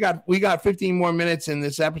case, we got 15 more minutes in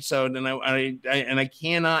this episode, and I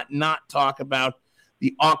cannot not talk about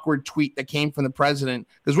the awkward tweet that came from the president,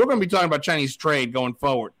 because we're going to be talking about Chinese trade going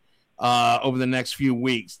forward over the next few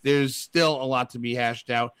weeks. There's still a lot to be hashed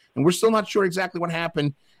out, and we're still not sure exactly what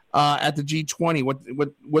happened at the G20,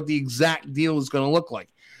 what the exact deal is going to look like.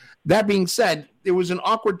 That being said, there was an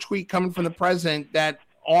awkward tweet coming from the president that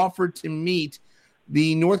offered to meet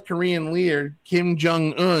the North Korean leader, Kim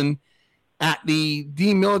Jong-un, at the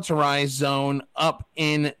demilitarized zone up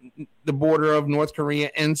in the border of North Korea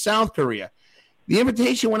and South Korea. The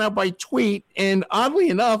invitation went out by tweet, and oddly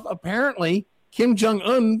enough, apparently, Kim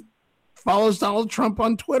Jong-un follows Donald Trump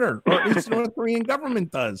on Twitter, or at least the North Korean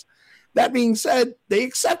government does. That being said, they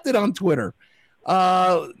accepted on Twitter.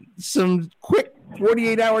 Some quick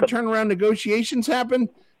 48-hour turnaround negotiations happened.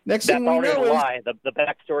 Next thing we know is... lie. The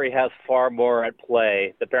backstory has far more at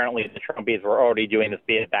play. Apparently, the Trumpies were already doing this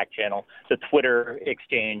via back channel. The Twitter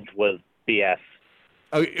exchange was BS.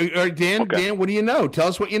 Dan, what do you know? Tell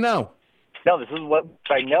us what you know. No, this is what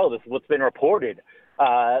I know. This is what's been reported.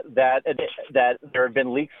 That there have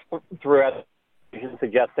been leaks throughout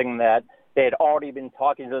suggesting that they had already been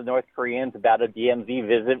talking to the North Koreans about a DMZ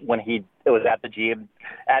visit when it was at the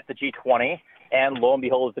G20. And lo and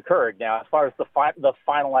behold, it's occurred. Now, as far as the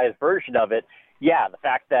finalized version of it, yeah, the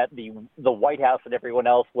fact that the White House and everyone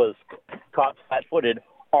else was caught flat-footed,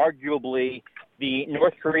 arguably the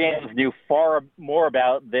North Koreans knew far more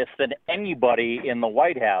about this than anybody in the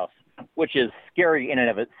White House, which is scary in and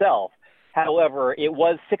of itself. However, it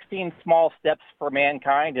was 16 small steps for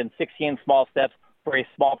mankind and 16 small steps for a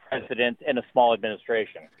small president and a small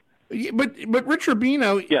administration. But Rich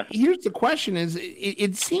Rubino, here's the question: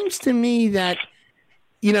 it seems to me that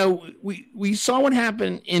we saw what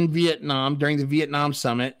happened in Vietnam during the Vietnam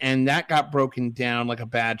summit, and that got broken down like a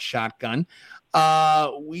bad shotgun.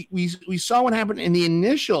 We saw what happened in the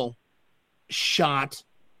initial shot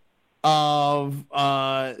of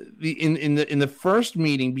in the first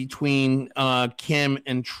meeting between Kim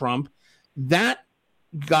and Trump. That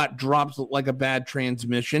got dropped like a bad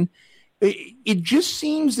transmission. It just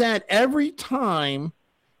seems that every time,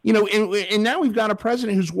 and now we've got a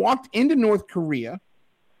president who's walked into North Korea,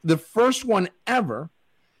 the first one ever,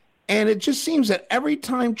 and it just seems that every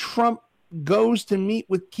time Trump goes to meet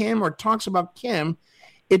with Kim or talks about Kim,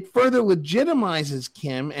 it further legitimizes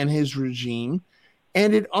Kim and his regime,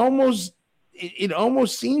 and it almost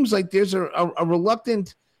seems like there's a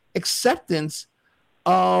reluctant acceptance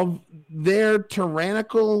of their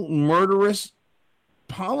tyrannical, murderous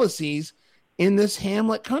policies in this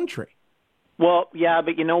Hamlet country. Well, yeah,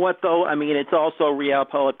 but you know what, though? I mean, it's also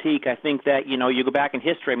realpolitik. I think that, you go back in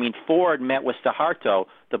history. I mean, Ford met with Suharto,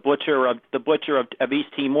 the butcher of East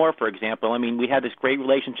Timor, for example. I mean, we had this great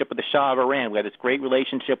relationship with the Shah of Iran. We had this great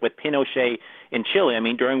relationship with Pinochet in Chile. I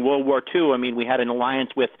mean, during World War II, we had an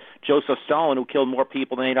alliance with Joseph Stalin, who killed more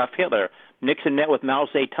people than Adolf Hitler. Nixon met with Mao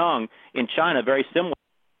Zedong in China, very similar.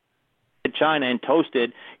 China and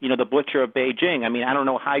toasted, the butcher of Beijing. I mean, I don't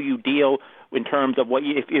know how you deal in terms of what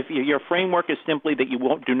if your framework is simply that you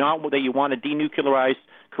want to denuclearize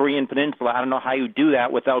Korean Peninsula. I don't know how you do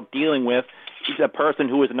that without dealing with a person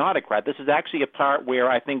who is an autocrat. This is actually a part where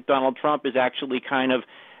I think Donald Trump is actually kind of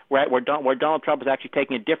where Donald Trump is actually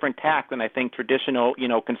taking a different tack than I think traditional,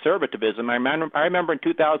 conservatism. I remember in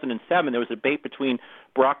 2007 there was a debate between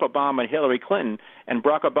Barack Obama and Hillary Clinton, and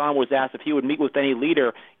Barack Obama was asked if he would meet with any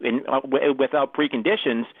leader without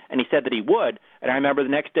preconditions, and he said that he would. And I remember the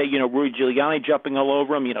next day, Rudy Giuliani jumping all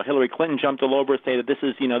over him. Hillary Clinton jumped all over, say that this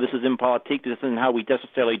is impolitik. This isn't how we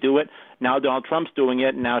necessarily do it. Now Donald Trump's doing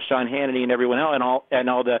it, and now Sean Hannity and everyone else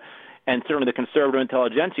and certainly the conservative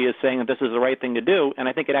intelligentsia is saying that this is the right thing to do, and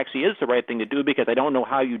I think it actually is the right thing to do because I don't know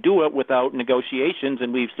how you do it without negotiations,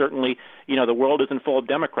 and we've certainly, the world isn't full of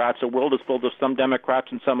Democrats. The world is full of some Democrats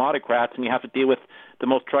and some autocrats, and you have to deal with the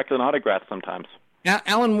most truculent autocrats sometimes. Now,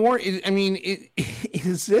 Alan Moore,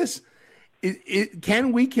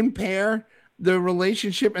 can we compare the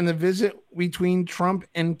relationship and the visit between Trump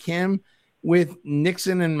and Kim with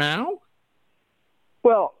Nixon and Mao?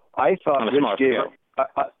 Well, I thought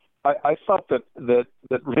I thought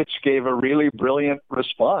that Rich gave a really brilliant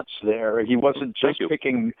response there. He wasn't just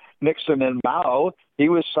picking Nixon and Mao. He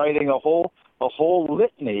was citing a whole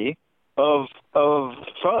litany of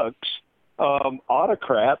thugs,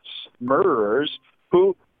 autocrats, murderers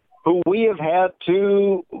who we have had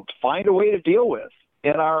to find a way to deal with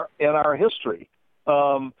in our history.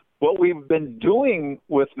 What we've been doing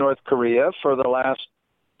with North Korea for the last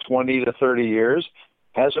 20 to 30 years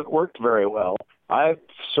hasn't worked very well. I've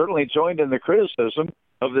certainly joined in the criticism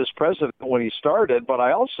of this president when he started, but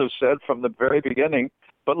I also said from the very beginning,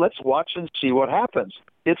 but let's watch and see what happens.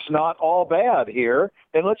 It's not all bad here,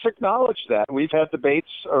 and let's acknowledge that. We've had debates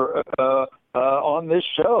on this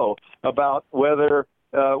show about whether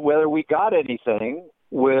we got anything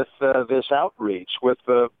with this outreach, with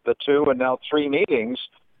the 2 and now 3 meetings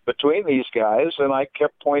between these guys, and I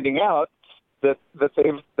kept pointing out that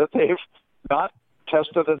they've not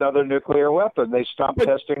tested another nuclear weapon. They stopped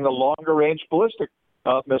testing the longer-range ballistic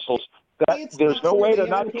missiles. There's no way to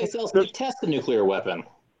not test the nuclear weapon.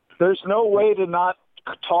 There's no way to not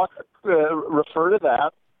refer to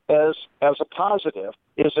that as a positive.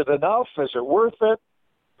 Is it enough? Is it worth it?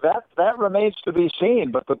 That remains to be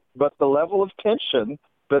seen. But the level of tension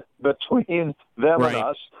between them and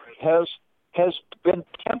us has been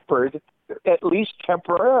tempered, at least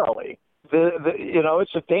temporarily.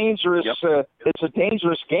 It's a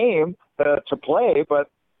dangerous game to play. But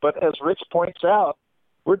as Rich points out,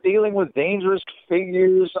 we're dealing with dangerous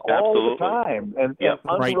figures all the time and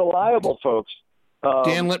unreliable folks.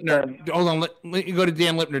 Dan Lipner, hold on. Let you go to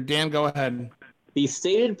Dan Lipner. Dan, go ahead. The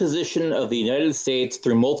stated position of the United States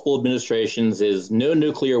through multiple administrations is no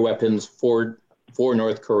nuclear weapons for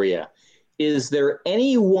North Korea. Is there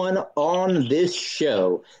anyone on this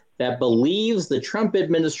show that believes the Trump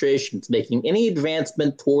administration is making any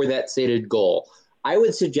advancement toward that stated goal? I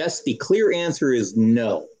would suggest the clear answer is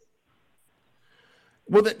no.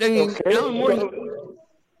 Well, Alan Moore.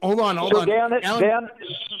 Hold on. Dan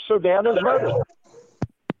is right.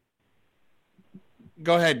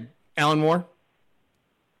 Go ahead, Alan Moore.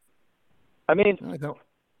 I mean,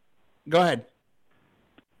 go ahead.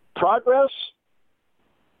 Progress,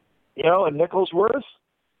 in Nicholsworth.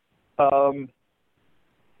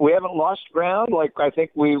 We haven't lost ground. Like I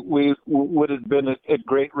think we would have been at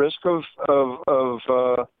great risk of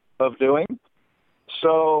doing.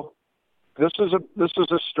 So this is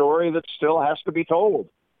a story that still has to be told.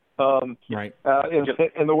 Right.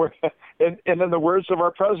 In the words of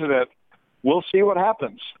our president, we'll see what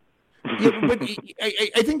happens. Yeah, but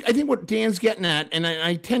I think what Dan's getting at, and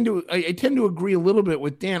I tend to agree a little bit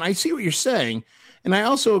with Dan. I see what you're saying, and I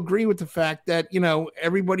also agree with the fact that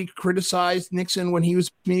everybody criticized Nixon when he was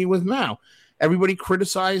meeting with Mao. Everybody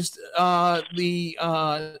criticized the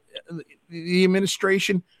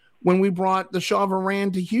administration when we brought the Shah of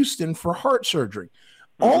Iran to Houston for heart surgery.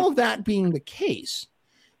 Mm-hmm. All of that being the case,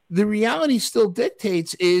 the reality still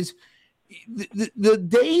dictates is the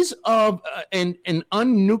days of an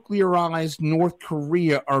unnuclearized North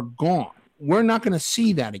Korea are gone. We're not going to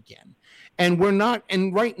see that again. And we're not.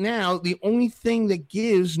 And right now, the only thing that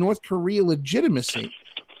gives North Korea legitimacy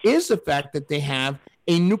is the fact that they have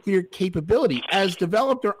a nuclear capability. As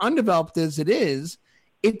developed or undeveloped as it is,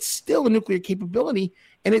 it's still a nuclear capability.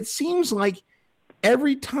 And it seems like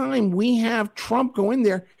every time we have Trump go in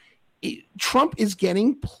there, Trump is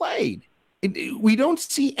getting played. We don't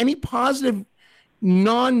see any positive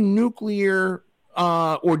non-nuclear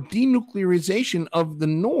or denuclearization of the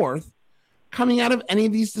North coming out of any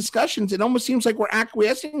of these discussions. It almost seems like we're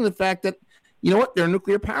acquiescing to the fact that, they're a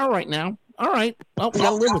nuclear power right now. All right, well, we got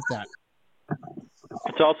to live with that.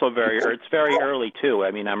 It's also very early too. I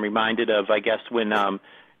mean, I'm reminded of, I guess, when I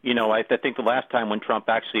think the last time when Trump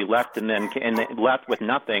actually left and left with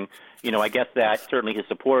nothing, I guess that certainly his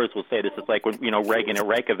supporters will say this is like when, Reagan at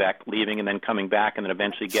Reykjavik leaving and then coming back and then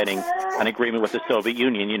eventually getting an agreement with the Soviet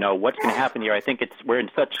Union. What's going to happen here? I think we're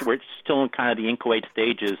still in kind of the inchoate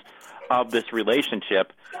stages of this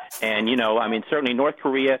relationship. And, certainly North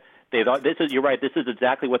Korea, you're right. This is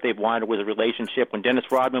exactly what they've wanted was a relationship. When Dennis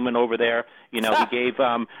Rodman went over there, he gave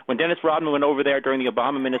when Dennis Rodman went over there during the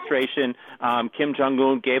Obama administration, Kim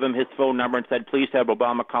Jong-un gave him his phone number and said, "Please have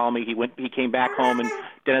Obama call me." He came back home, and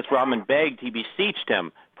Dennis Rodman he beseeched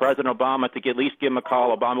him, President Obama, to at least give him a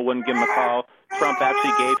call. Obama wouldn't give him a call. Trump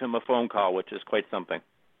actually gave him a phone call, which is quite something.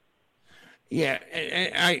 Yeah,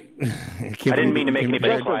 I didn't mean to make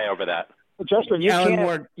anybody cry over that. Justin,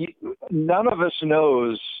 none of us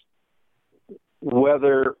knows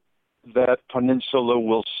whether that peninsula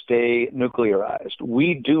will stay nuclearized.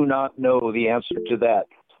 We do not know the answer to that.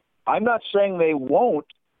 I'm not saying they won't,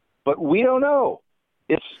 but we don't know.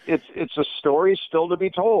 It's a story still to be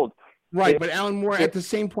told. Right, but Alan Moore, at the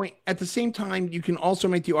same time, you can also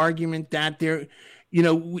make the argument that there's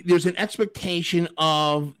an expectation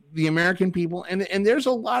of the American people, and there's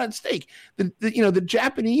a lot at stake. The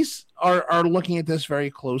Japanese are looking at this very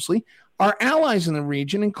closely. Our allies in the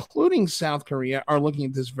region, including South Korea, are looking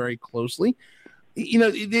at this very closely.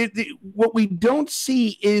 What we don't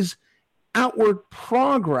see is outward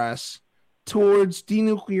progress towards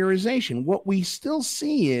denuclearization. What we still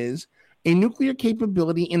see is a nuclear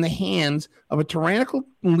capability in the hands of a tyrannical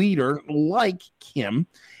leader like Kim.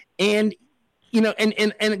 And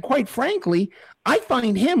quite frankly, I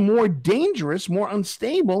find him more dangerous, more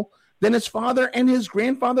unstable than his father and his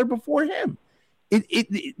grandfather before him.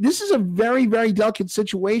 This is a very, very delicate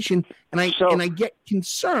situation, and I get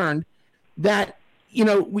concerned that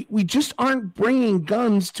we just aren't bringing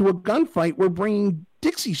guns to a gunfight. We're bringing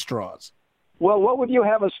Dixie straws. Well, what would you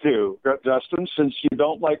have us do, Justin, since you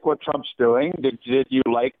don't like what Trump's doing? Did you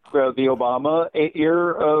like the Obama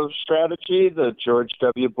 8-year strategy, the George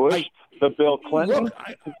W. Bush, the Bill Clinton? Look,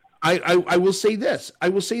 I will say this.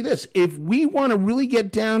 If we want to really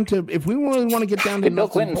get down to, the Bill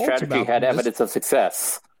Clinton strategy had evidence of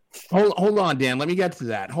success. Hold on, Dan. Let me get to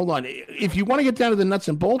that. Hold on. If you want to get down to the nuts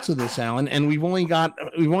and bolts of this, Alan, and we've only got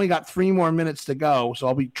 3 more minutes to go, so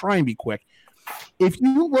I'll try and be quick. If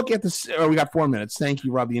you look at this, we got 4 minutes. Thank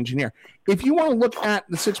you, Rob, the engineer. If you want to look at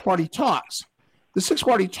the six-party talks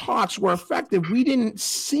were effective. We didn't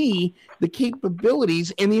see the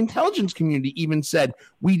capabilities, and the intelligence community even said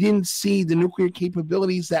we didn't see the nuclear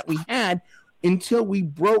capabilities that we had until we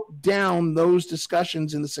broke down those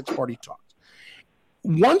discussions in the six-party talks.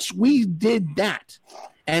 Once we did that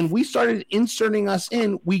and we started inserting us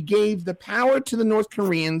in, we gave the power to the North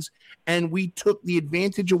Koreans and we took the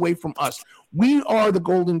advantage away from us. We are the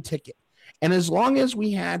golden ticket. And as long as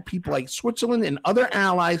we had people like Switzerland and other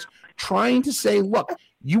allies trying to say, look,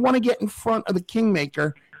 you want to get in front of the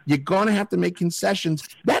kingmaker, you're going to have to make concessions,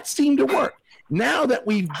 that seemed to work. Now that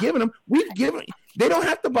we've given them, they don't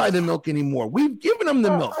have to buy the milk anymore. We've given them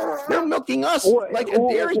the milk. They're milking us like a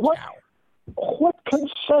dairy cow. What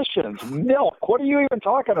concessions? Milk? What are you even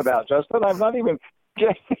talking about, Justin? I'm not even.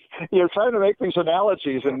 You're trying to make these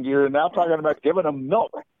analogies, and you're now talking about giving them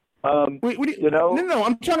milk. No.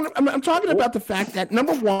 I'm talking about the fact that,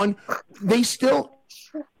 number one, they still.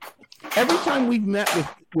 Every time we've met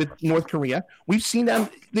with North Korea, we've seen them.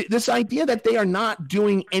 This idea that they are not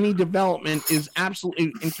doing any development is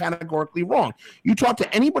absolutely and categorically wrong. You talk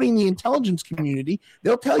to anybody in the intelligence community,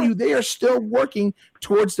 they'll tell you they are still working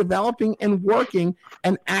towards developing and working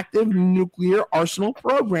an active nuclear arsenal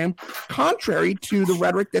program, contrary to the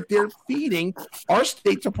rhetoric that they're feeding our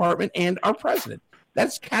State Department and our president.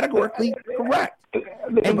 That's categorically correct.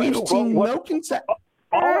 And we've seen no consent.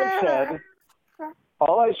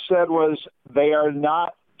 All I said was they are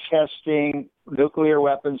not testing nuclear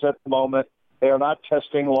weapons at the moment. They are not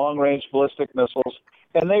testing long-range ballistic missiles,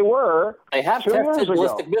 and they were. They have tested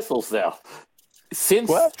ballistic missiles, though.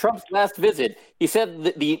 Since Trump's last visit, he said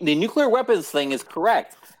that the nuclear weapons thing is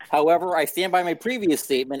correct. However, I stand by my previous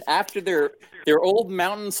statement. After their old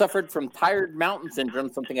mountain suffered from tired mountain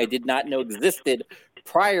syndrome, something I did not know existed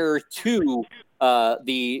prior to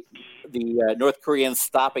the North Koreans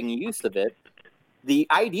stopping use of it. The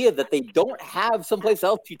idea that they don't have someplace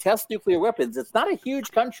else to test nuclear weapons, it's not a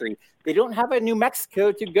huge country. They don't have a New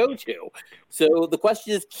Mexico to go to. So the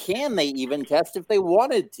question is, can they even test if they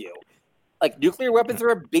wanted to? Like, nuclear weapons are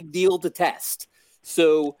a big deal to test.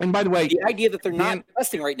 So, and by the way, the idea that they're not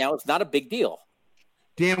testing right now is not a big deal.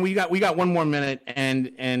 Dan, we got 1 more minute,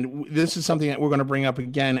 and this is something that we're going to bring up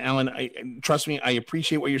again. Alan, trust me, I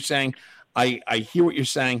appreciate what you're saying. I hear what you're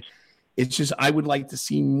saying. It's just I would like to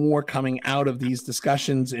see more coming out of these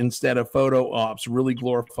discussions instead of photo ops, really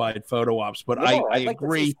glorified photo ops. But I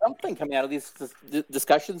agree. To see something coming out of these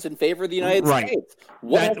discussions in favor of the United States.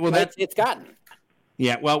 It's gotten.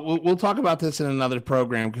 Yeah, well, we'll talk about this in another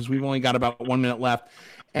program because we've only got about 1 minute left,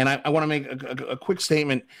 and I want to make a quick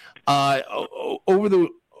statement. Over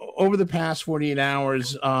the past 48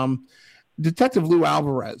 hours, Detective Lou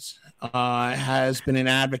Alvarez has been an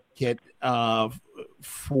advocate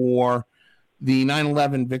for the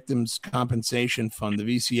 9/11 Victims Compensation Fund, the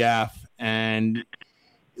VCF, and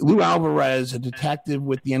Lou Alvarez, a detective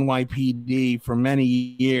with the NYPD for many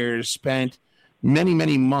years, spent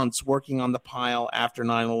many months working on the pile after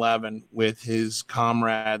 9/11 with his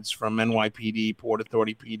comrades from NYPD, Port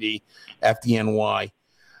Authority PD, FDNY.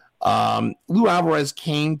 Lou Alvarez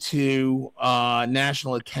came to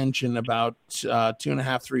national attention about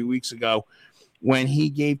 2.5-3 weeks ago when he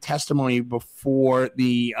gave testimony before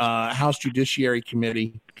the House Judiciary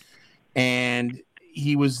Committee, and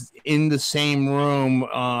he was in the same room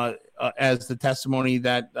as the testimony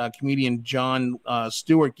that comedian Jon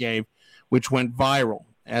Stewart gave, which went viral,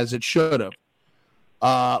 as it should have.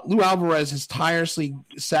 Lou Alvarez has tirelessly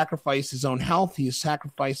sacrificed his own health. He has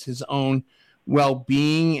sacrificed his own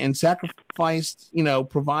well-being and sacrificed,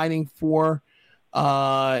 providing for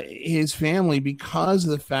his family because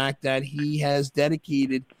of the fact that he has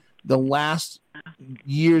dedicated the last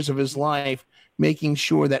years of his life making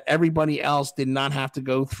sure that everybody else did not have to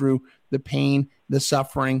go through the pain, the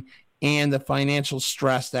suffering, and the financial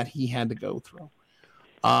stress that he had to go through.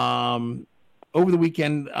 Over the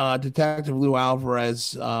weekend, Detective Lou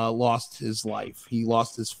Alvarez lost his life. He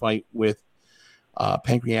lost his fight with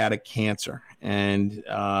pancreatic cancer. And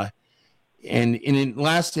in the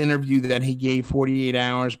last interview that he gave 48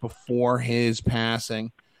 hours before his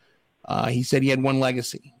passing, he said he had one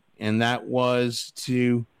legacy, and that was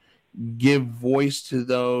to give voice to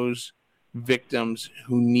those victims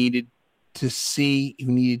who needed to see,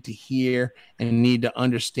 who needed to hear, and need to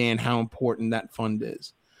understand how important that fund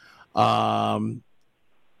is.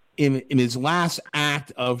 In his last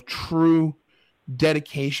act of true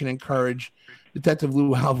dedication and courage, Detective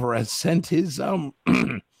Lou Alvarez sent his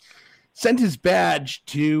badge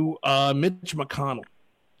to Mitch McConnell,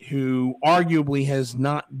 who arguably has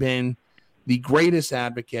not been the greatest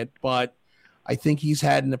advocate, but I think he's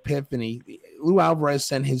had an epiphany. Lou Alvarez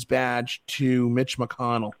sent his badge to Mitch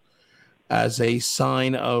McConnell as a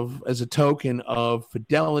token of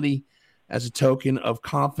fidelity, as a token of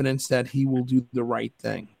confidence that he will do the right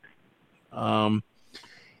thing.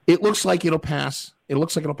 It looks like it'll pass. It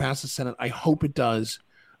looks like it'll pass the Senate. I hope it does.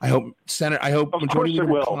 I hope Majority Leader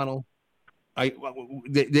McConnell.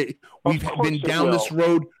 We've been down this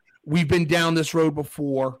road. We've been down this road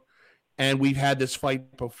before, and we've had this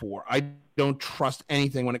fight before. I don't trust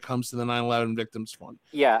anything when it comes to the 9/11 Victims Fund.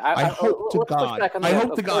 Yeah, I hope to God. I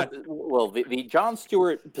hope to God. Well, the Jon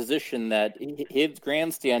Stewart position that his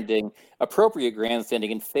grandstanding, appropriate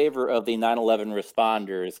grandstanding in favor of the 9/11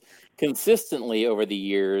 responders consistently over the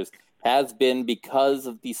years has been because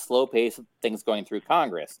of the slow pace of things going through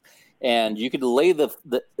Congress. And you could lay the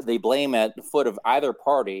blame at the foot of either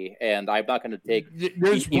party, and I'm not going to take,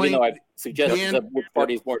 even though I've suggested which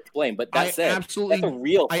party is more to blame. But that's that's a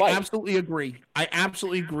real fight. I absolutely agree. I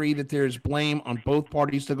absolutely agree that there's blame on both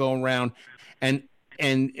parties to go around, and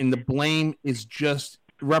the blame is just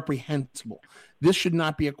reprehensible. This should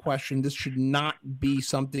not be a question. This should not be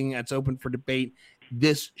something that's open for debate.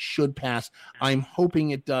 This should pass. I'm hoping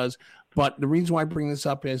it does. But the reason why I bring this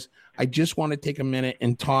up is I just want to take a minute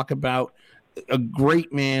and talk about a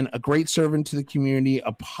great man, a great servant to the community,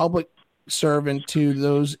 a public servant to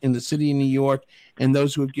those in the city of New York and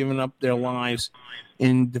those who have given up their lives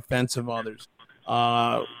in defense of others.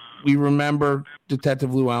 We remember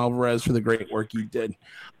Detective Lou Alvarez for the great work he did.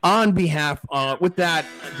 On behalf, with that,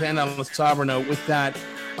 then on a sober note, with that,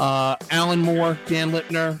 Alan Moore, Dan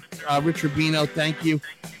Lipner, Rich Rubino, thank you.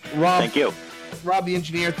 Rob, thank you. Rob, the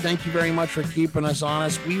engineer, thank you very much for keeping us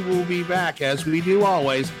honest. We will be back, as we do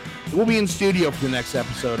always. We'll be in studio for the next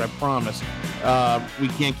episode, I promise. We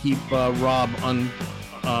can't keep Rob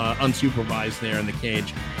unsupervised there in the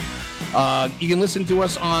cage. You can listen to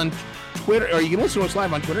us on Twitter, or you can listen to us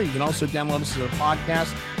live on Twitter. You can also download us as a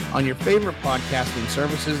podcast on your favorite podcasting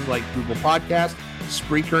services like Google Podcast,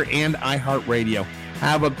 Spreaker, and iHeartRadio.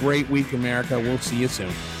 Have a great week, America. We'll see you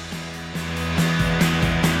soon.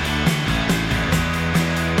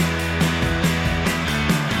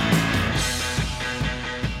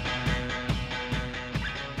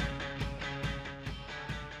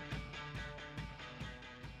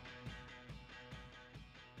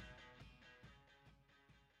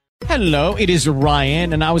 Hello, it is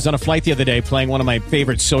Ryan, and I was on a flight the other day playing one of my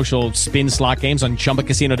favorite social spin slot games on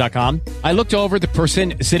ChumbaCasino.com. I looked over at the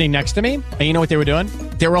person sitting next to me, and you know what they were doing?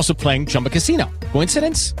 They were also playing Chumba Casino.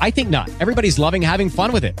 Coincidence? I think not. Everybody's loving having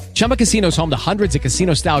fun with it. Chumba Casino is home to hundreds of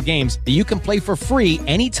casino-style games that you can play for free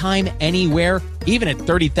anytime, anywhere, even at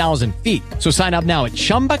 30,000 feet. So sign up now at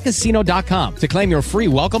ChumbaCasino.com to claim your free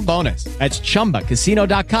welcome bonus. That's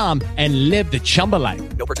ChumbaCasino.com and live the Chumba life.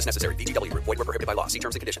 No purchase necessary. VGW. Void where prohibited by law. See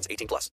terms and conditions. 18+.